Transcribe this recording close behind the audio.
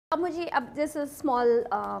This is small,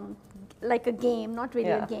 like a game, not really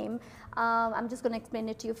a game. I'm just going to explain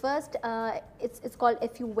it to you first. It's called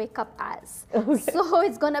If You Wake Up As. Okay. So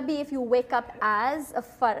it's going to be if you wake up as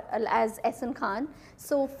Ehsan Khan.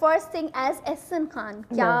 So first thing as Ehsan Khan,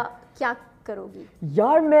 क्या करोगी?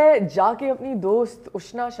 यार मैं जाके अपनी दोस्त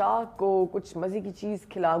उष्णा शाह को कुछ मजे की चीज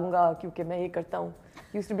खिलाऊंगा क्योंकि मैं ये करता हूँ.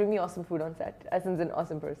 Used to bring me awesome food on set. Ehsan's an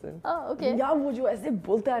awesome person. Oh, okay. यार वो जो ऐसे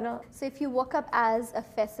बोलता है ना. So if you woke up as a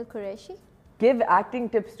Faisal Qureshi? Give acting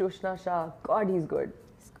tips to Ushna Shah. God, he's good.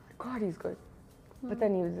 God, he's good. But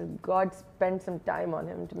then God spent some time on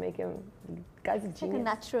him to make him. Guy's a genius. Like a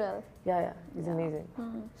natural. Yeah, he's amazing.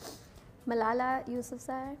 Malala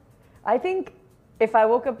Yousafzai? I think if I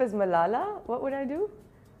woke up as Malala, what would I do?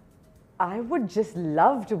 I would just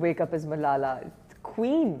love to wake up as Malala.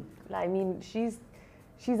 Queen. I mean, she's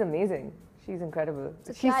amazing. She's incredible.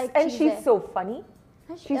 So she's so funny.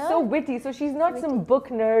 She's so witty. So she's not some book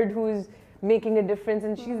nerd who's making a difference.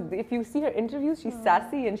 And if you see her interviews, she's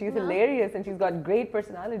sassy and she's hilarious and she's got great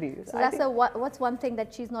personality. So what's one thing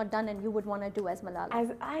that she's not done and you would want to do as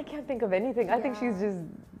Malala? I can't think of anything. I think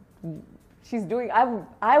she's doing.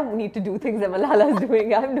 I need to do things that Malala is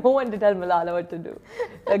doing. I have no one to tell Malala what to do.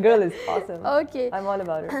 That girl is awesome. Okay. I'm all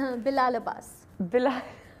about her. Bilal Abbas. Bilal.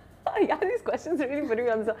 Yeah, these questions are really putting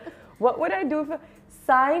me on the spot. What would I do if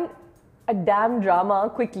sign a damn drama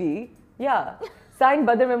quickly? Yeah. Sign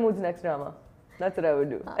Badr Mahmood's next drama. That's what I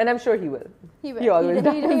would do. And I'm sure he will. He will. He always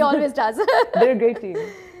does. He always does. They're a great team.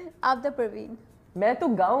 Abda Parveen. मैं तो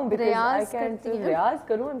गाऊं because I can't करती है. रियाज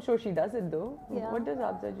करूं. I'm sure she does it though. Yeah. What does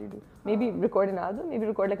Abda ji do? Maybe record an album. Maybe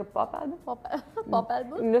record like a pop album. Pop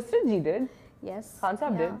album. Nusrat ji did. Yes. Khan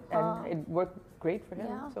Saab did, and it worked great for him.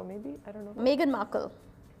 Yeah. So maybe I don't know. Meghan Markle.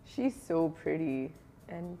 She's so pretty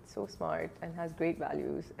and so smart and has great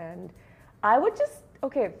values. And I would just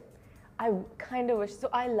I kind of wish. So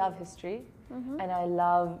I love history. And I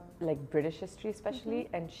love like British history especially,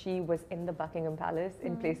 and she was in the Buckingham Palace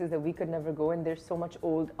in places that we could never go, and there's so much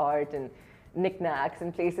old art and knickknacks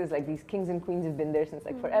and places like these kings and queens have been there since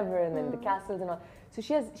like forever, and then the castles and all. So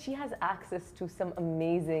she has access to some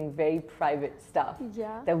amazing, very private stuff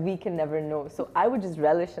that we can never know. So I would just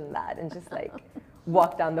relish in that and just like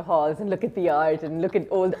walk down the halls and look at the art and look at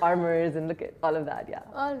old armors and look at all of that,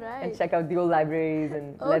 All right. And check out the old libraries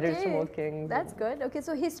and letters from old kings. That's good. Okay,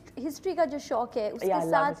 so history ka jo shauq hai, uske I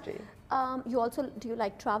love history. Do you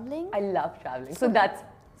like traveling? I love traveling. So that's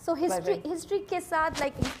history ke saath,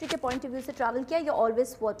 like history ke point of view se travel kiya, you're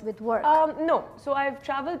always with work? No. So I've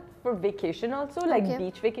traveled for vacation also, like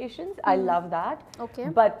beach vacations. I love that. Okay.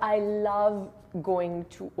 But I love going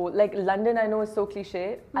to, like London, I know is so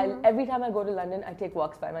cliche. Every time I go to London, I take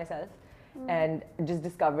walks by myself and just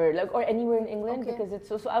discover, like, or anywhere in England because it's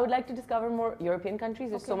so I would like to discover more European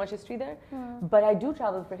countries. There's so much history there. But I do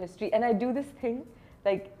travel for history, and I do this thing,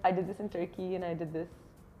 like I did this in Turkey and I did this.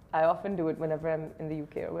 I often do it whenever I'm in the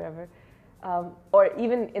UK or wherever. Or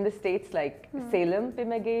even in the States, like Celeb pe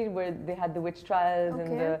main gayi, where they had the witch trials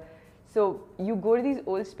and so you go to these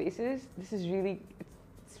old spaces. This is really,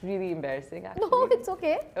 it's really embarrassing actually. No, it's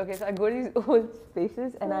okay. Okay, so I go to these old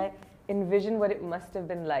spaces and I envision what it must have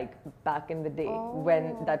been like back in the day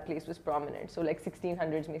when that place was prominent. So like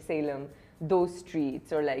 1600s mein Salem, those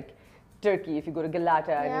streets, or like Turkey, if you go to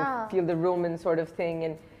Galata and you feel the Roman sort of thing.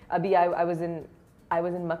 And Abhi, I was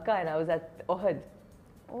in Makkah and I was at Uhud.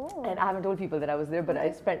 And I haven't told people that I was there, but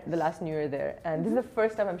I spent the last New Year there. And this is the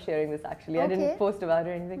first time I'm sharing this actually. I didn't post about it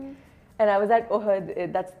or anything. And I was at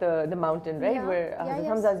Uhud, that's the mountain, right? Where Hazrat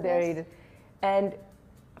Hamza is buried. And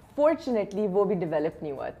fortunately, वो भी develop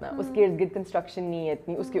नहीं हुआ इतना. उसके इर्द-गिर्द construction नहीं है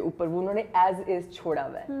इतनी. उसके ऊपर वो उन्होंने as is छोड़ा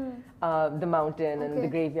हुआ है. The mountain and the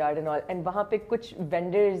graveyard and all. And वहाँ पे कुछ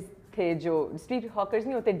vendors थे जो street hawkers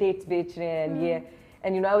नहीं होते, dates बेच रहे हैं and ये.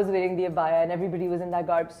 And you know, I was wearing the abaya and everybody was in that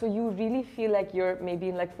garb. So you really feel like you're maybe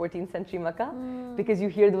in like 14th century Makkah because you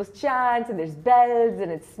hear those chants and there's bells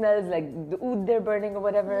and it smells like the oud they're burning or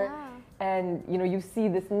whatever. And you know, you see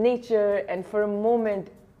this nature, and for a moment,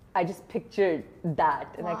 I just pictured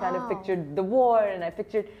that. And I kind of pictured the war, and I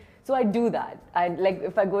pictured, so I do that. I like,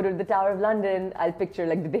 if I go to the Tower of London, I'll picture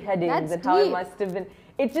like the beheadings and how it must have been.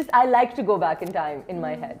 It's just, I like to go back in time in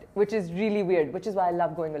my head, which is really weird, which is why I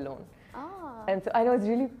love going alone. And so I know it's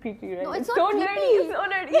really creepy, right? No, it's so not nerdy. creepy. It's so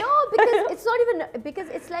nerdy. No, because it's not even, because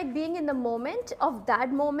it's like being in the moment of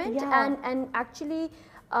that moment and actually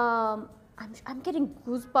I'm getting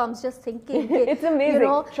goosebumps just thinking. It's amazing. You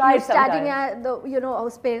know, Try you're it standing sometime. at the, you know,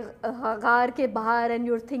 उस पे ghar के बाहर and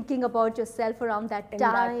you're thinking about yourself around that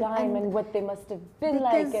time. And what they must have been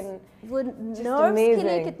like, and वो just nerves amazing. के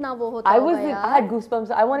लिए कितना वो होता I होगा had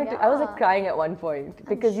goosebumps. I wanted to. I was like Yeah. crying at one point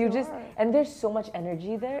because you just, sure. and there's so much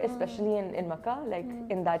energy there, especially in Makkah, like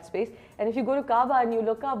in that space. And if you go to Kaaba and you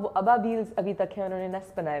look up, ababiels abhi tak hai unhone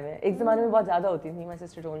nest banaye हुए हैं. एक ज़माने में बहुत ज़्यादा होती थी. My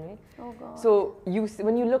sister told me. Oh God. So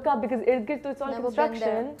when you look up, because it's all Never been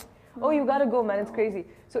construction. Oh, you gotta go, man! It's crazy.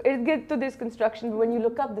 So there's construction, but when you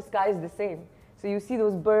look up, the sky is the same. So you see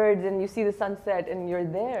those birds and you see the sunset, and you're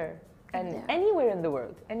there. And anywhere in the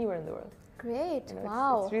world. Great! You know,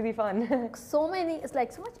 Wow. it's really fun. So many. It's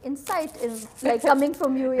like so much insight is like coming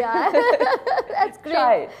from you, yeah. That's great.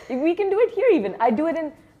 Try it. We can do it here even. I do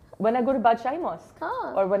it when I go to Badshahi Mosque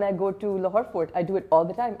or when I go to Lahore Fort. I do it all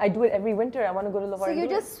the time. I do it every winter. I want to go to Lahore. So you and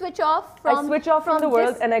do just switch off from. I switch off from the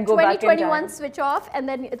world and I go back in time. 2021 switch off and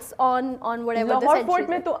then it's on whatever the Lahore century Fort is.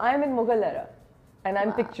 mein to I am in Mughal era. And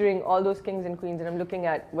I'm picturing all those kings and queens and I'm looking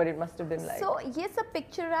at what it must have been like. So ये सब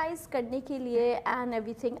picturize करने के लिए and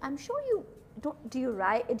everything. I'm sure you do you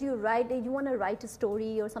write? You want to write a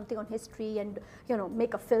story or something on history and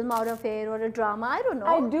make a film out of it or a drama? I don't know.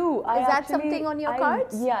 I do. Is that something on your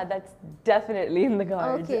cards? Yeah, that's definitely in the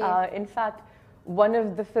cards. Okay. In fact, one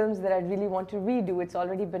of the films that I really want to redo, it's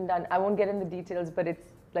already been done. I won't get in the details, but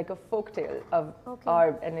it's like a folktale of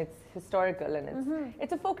our, and it's historical and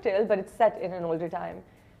it's a folktale, but it's set in an older time.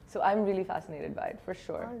 So I'm really fascinated by it for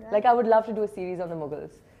sure. Right. Like I would love to do a series on the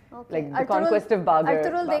Mughals. Okay. Like the conquest of Babur.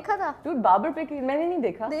 Arturul देखा था? Dude, Babur पे मैंने नहीं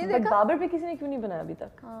देखा. But Babur पे किसी ने क्यों नहीं बनाया अभी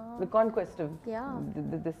तक? The conquest of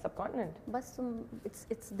the subcontinent. बस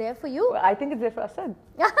it's there for you. Well, I think it's there for Asad.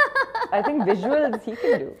 I think visuals he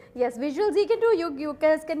can do. Yes, visuals he can do. You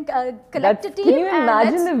guys can collect a team. Can you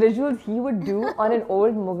imagine the visuals he would do on an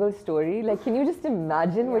old Mughal story? Like, can you just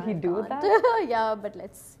imagine what he'd do with that? Yeah, but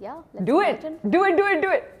let's do imagine. it. Do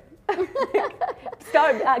it.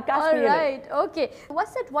 Start, cast All me in it. right, okay.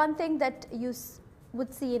 What's that one thing that you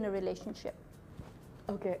would see in a relationship?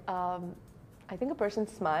 Okay, I think a person's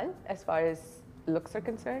smile, as far as looks are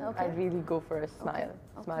concerned, I really go for a smile.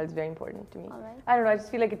 Smile is very important to me. All right. I don't know, I just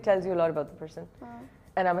feel like it tells you a lot about the person.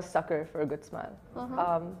 And I'm a sucker for a good smile.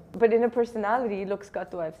 But in a personality, looks ka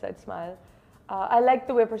to I've said smile. I like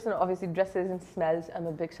the way a person obviously dresses and smells. I'm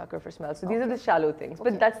a big sucker for smell. So these are the shallow things.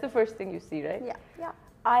 But that's the first thing you see, right? Yeah.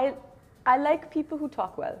 I like people who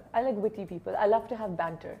talk well. I like witty people. I love to have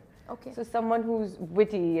banter. Okay. So someone who's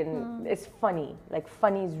witty and is funny. Like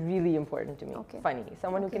funny is really important to me. Funny.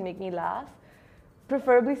 Someone who can make me laugh.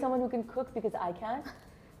 Preferably someone who can cook because I can't.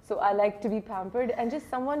 So I like to be pampered and just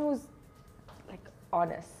someone who's like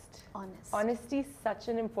honest. Honesty is such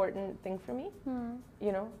an important thing for me,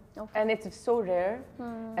 you know, and it's so rare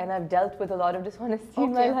and I've dealt with a lot of dishonesty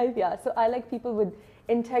in my life. Yeah. So I like people with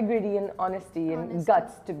integrity and honesty and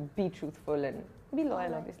guts to be truthful and be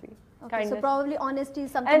loyal, obviously. Okay, so probably honesty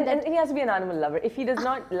is something and he has to be an animal lover. If he does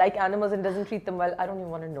not like animals and doesn't treat them well, I don't even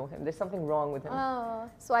want to know him. There's something wrong with him.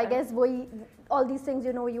 So I guess all these things,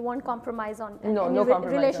 you won't compromise on. No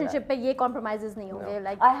compromise relationship pe ye compromises nahi honge.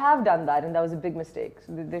 Like I have done that and that was a big mistake.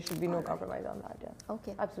 So there should be no compromise on that. Yeah.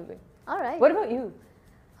 Okay. Absolutely. All right. What about you?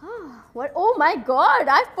 What? Oh my God!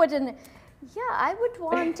 I've put in. Yeah, I would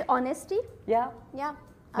want honesty. Yeah. Yeah.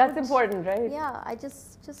 That's important, right? Yeah, I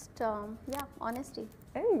just honesty.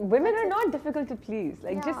 And women are not difficult to please.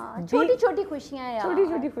 Like just छोटी-छोटी खुशियाँ यार.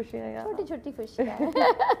 छोटी-छोटी खुशियाँ यार. छोटी-छोटी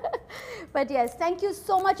खुशियाँ. But yes, thank you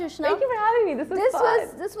so much, Ushna. Thank you for having me. This was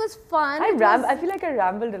fun. This was fun. I feel like I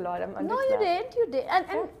rambled a lot. No, you didn't. You did.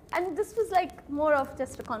 And this was like more of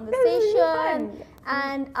just a conversation.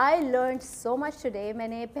 And I learned so much today.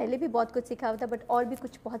 मैंने पहले भी बहुत कुछ सीखा था, but और भी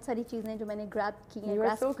कुछ बहुत सारी चीजें जो मैंने grab की हैं. You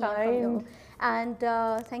are so kind. And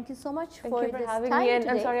thank you so much for this time today. Thank you for having me. And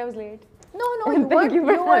I'm sorry I was late. No, you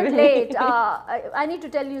weren't late. I need to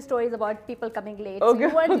tell you stories about people coming late. Okay, so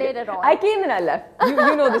you weren't late at all. I came and I left.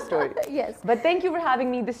 You know the story. Yes. But thank you for having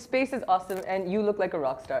me. This space is awesome and you look like a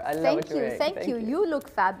rock star. I love what you're wearing. Thank you. You look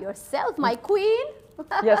fab yourself, my queen.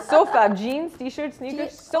 Yeah, so fab. Jeans, t-shirts,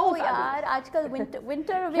 sneakers, so fab. यार, आजकल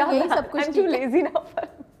winter में यही सब कुछ. I'm too lazy now.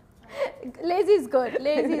 Lazy is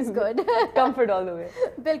good. Comfort all the way.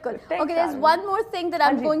 बिल्कुल. Okay, there's one more thing that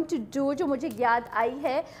I'm going to do जो मुझे याद आई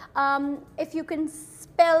है. If you can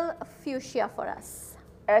spell fuchsia for us.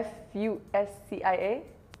 F-U-S-C-I-A?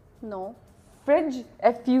 No. Fridge?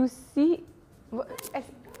 F-U-C...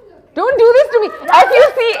 Don't do this to me!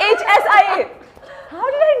 F-U-C-H-S-I-A! How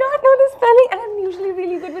did I not know the spelling? And I'm usually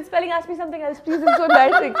really good with spelling. Ask me something else, please. It's so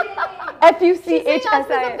embarrassing.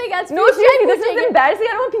 F-U-C-H-S-I-A. No, seriously, this is embarrassing.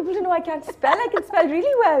 I don't want people to know I can't spell. I can spell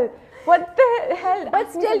really well. What the hell?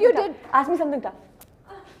 But still you did. Ask me something tough.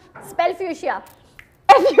 Spell fuchsia.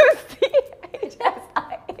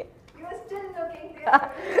 F-U-C-H-S-I. You were still looking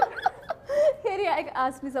there. Here,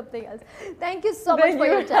 ask me something else. Thank you so much for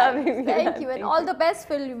your time. Thank you, and all the best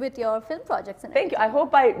with your film projects. And Thank you. I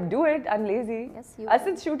hope I do it. I'm lazy. Yes, you.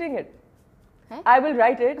 Asid's shooting it. Huh? I will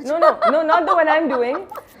write it. No, not the one I'm doing,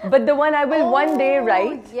 but the one I will one day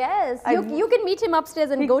write. Yes, you can meet him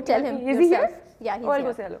upstairs and go tell him. Is he here? Yeah, he's I'll here.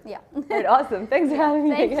 go say hello. Yeah. Right, awesome. Thanks for having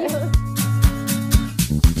me again. Thank you.